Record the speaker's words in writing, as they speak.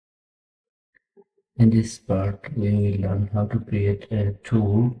In this part, we will learn how to create a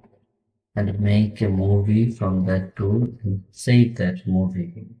tool and make a movie from that tool and save that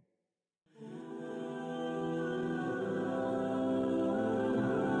movie.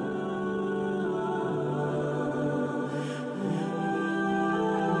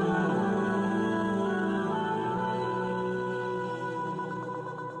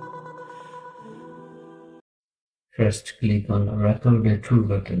 First, click on Record a Tool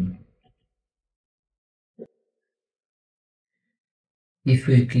button. If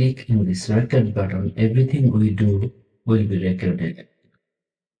we click on this record button, everything we do will be recorded.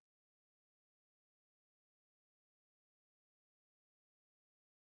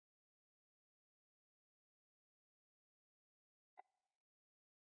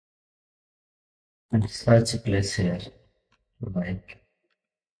 And search a place here, like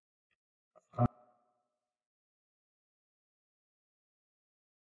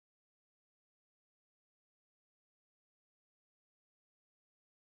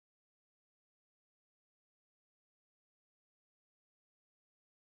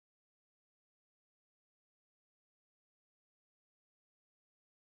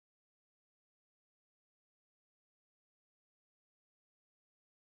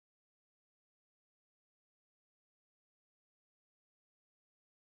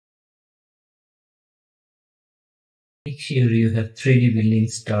make sure you have 3D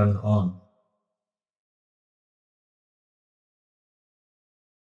buildings turned on.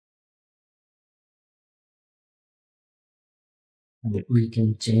 And we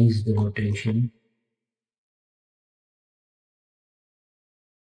can change the rotation.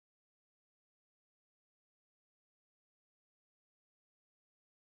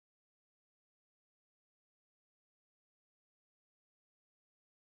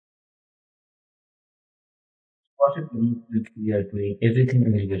 Whatever we are doing, everything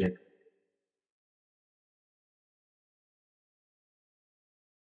will be recorded.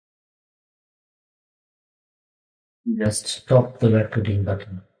 Just stop the recording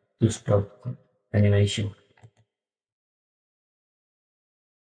button to stop the animation.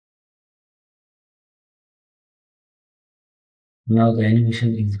 Now the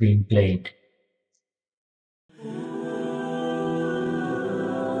animation is being played.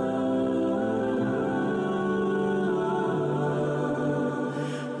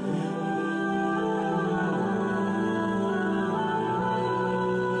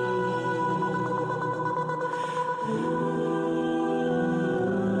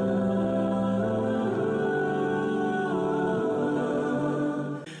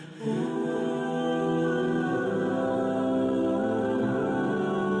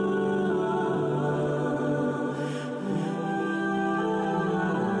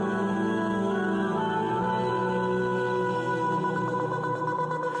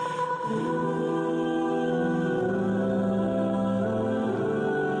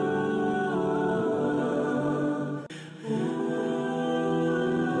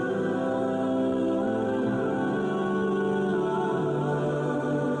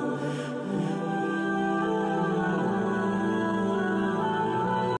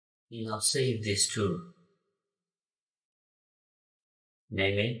 Now save this tool.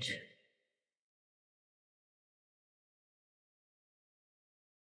 Name it.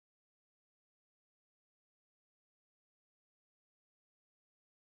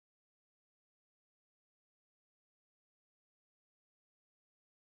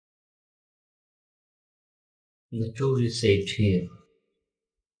 The tool is saved here.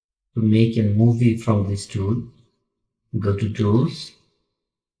 To make a movie from this tool, go to Tools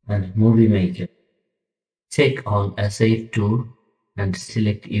and Movie Maker. Check on a Save tool and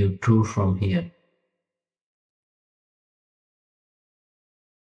select your tool from here.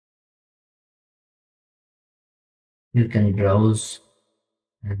 You can browse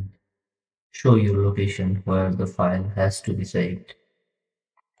and show your location where the file has to be saved.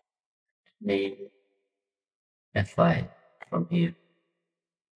 Name a file from here.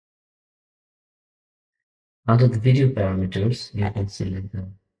 Under the video parameters, you can select the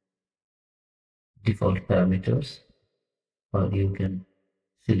default parameters, or you can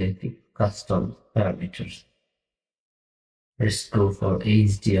select the custom parameters. Let's go for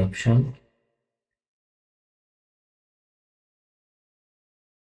HD option.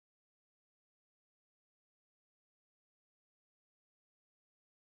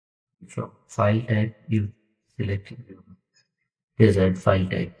 From file type, you select your desired file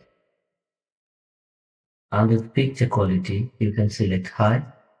type. Under the picture quality, you can select high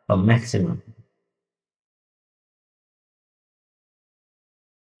or maximum.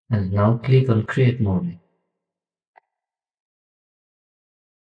 And now click on Create Movie.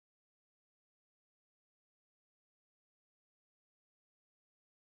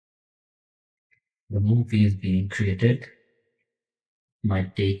 The movie is being created.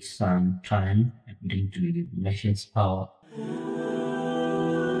 Might take some time according to the machine's power.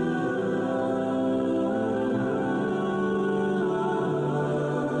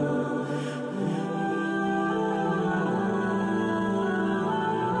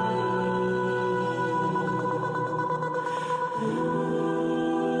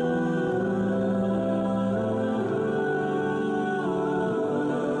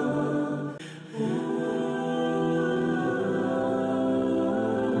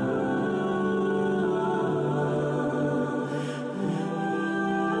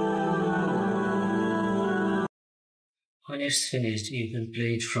 When it's finished, you can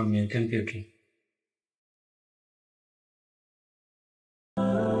play it from your computer.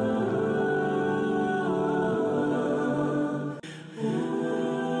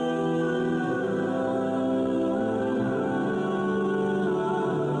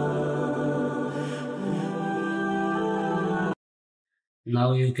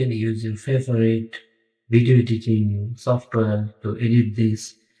 Now you can use your favorite video editing software to edit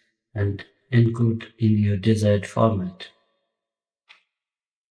this and encode in your desired format.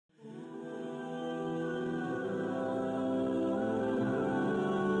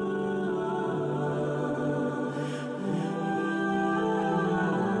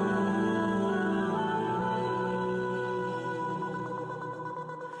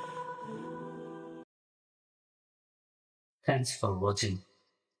 Thanks for watching.